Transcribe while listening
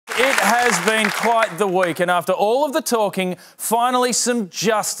It has been quite the week, and after all of the talking, finally some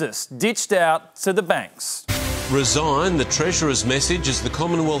justice ditched out to the banks. Resign, the Treasurer's message as the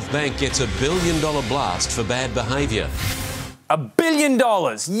Commonwealth Bank gets $1 billion blast for bad behaviour. $1 billion,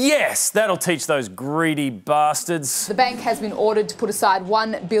 yes, that'll teach those greedy bastards. The bank has been ordered to put aside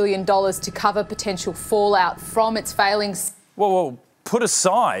 $1 billion to cover potential fallout from its failings. Whoa, put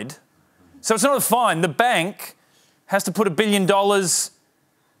aside? So it's not a fine, the bank has to put $1 billion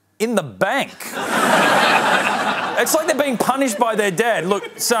in the bank. It's like they're being punished by their dad.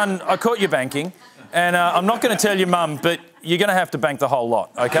 Look, son, I caught you banking, and I'm not going to tell your mum, but you're going to have to bank the whole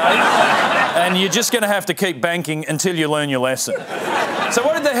lot, OK? And you're just going to have to keep banking until you learn your lesson. So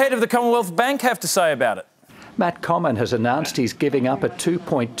what did the head of the Commonwealth Bank have to say about it? Matt Comyn has announced he's giving up a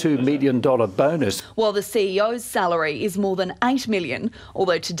 $2.2 million bonus. While the CEO's salary is more than $8 million,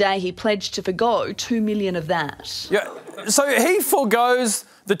 although today he pledged to forgo $2 million of that. Yeah, so he forgoes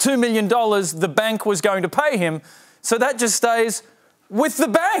the $2 million the bank was going to pay him, so that just stays with the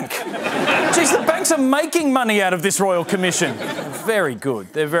bank. Geez, the banks are making money out of this Royal Commission. Very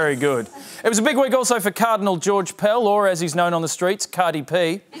good, they're very good. It was a big week also for Cardinal George Pell, or as he's known on the streets, Cardi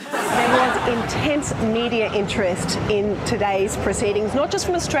P. There was intense media interest in today's proceedings, not just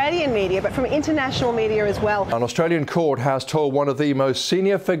from Australian media, but from international media as well. An Australian court has told one of the most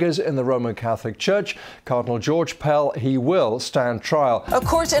senior figures in the Roman Catholic Church, Cardinal George Pell, he will stand trial. A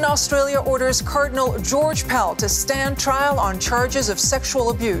court in Australia orders Cardinal George Pell to stand trial on charges of sexual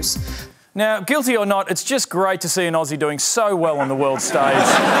abuse. Now, guilty or not, it's just great to see an Aussie doing so well on the world stage.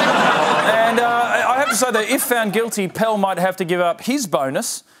 And I have to say that if found guilty, Pell might have to give up his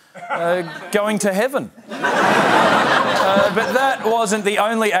bonus, going to heaven. But that wasn't the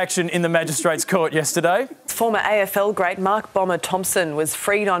only action in the Magistrates' Court yesterday. Former AFL great Mark Bomber Thompson was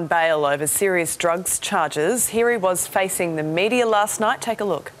freed on bail over serious drugs charges. Here he was facing the media last night. Take a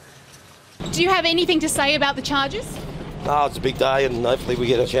look. Do you have anything to say about the charges? Oh, it's a big day and hopefully we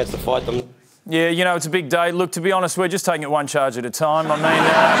get a chance to fight them. Yeah, you know, it's a big day. Look, to be honest, we're just taking it one charge at a time. I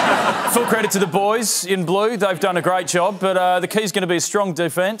mean, full credit to the boys in blue. They've done a great job, but the key's going to be a strong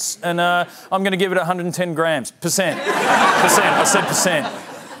defence, and I'm going to give it 110 grams. Percent. I said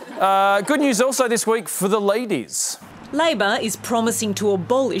percent. Good news also this week for the ladies. Labor is promising to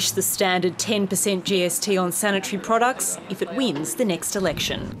abolish the standard 10% GST on sanitary products if it wins the next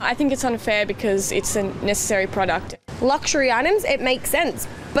election. I think it's unfair because it's a necessary product. Luxury items, it makes sense.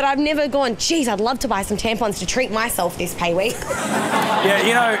 But I've never gone, geez, I'd love to buy some tampons to treat myself this pay week.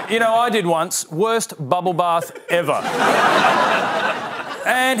 Yeah, you know, I did once. Worst bubble bath ever.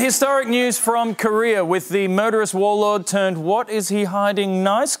 And historic news from Korea with the murderous warlord turned what is he hiding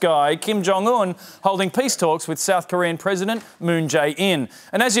nice guy, Kim Jong-un, holding peace talks with South Korean President Moon Jae-in.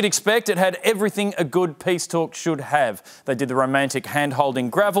 And as you'd expect, it had everything a good peace talk should have. They did the romantic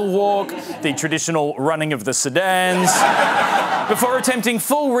hand-holding gravel walk, the traditional running of the sedans, before attempting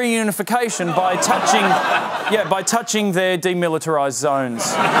full reunification by touching their demilitarised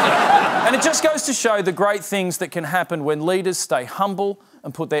zones. And it just goes to show the great things that can happen when leaders stay humble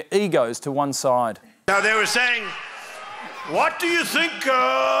and put their egos to one side. Now, they were saying, what do you think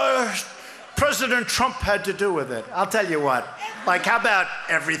President Trump had to do with it? I'll tell you what. Like, how about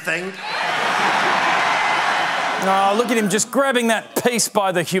everything? Oh, look at him just grabbing that peace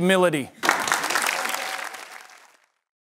by the humility.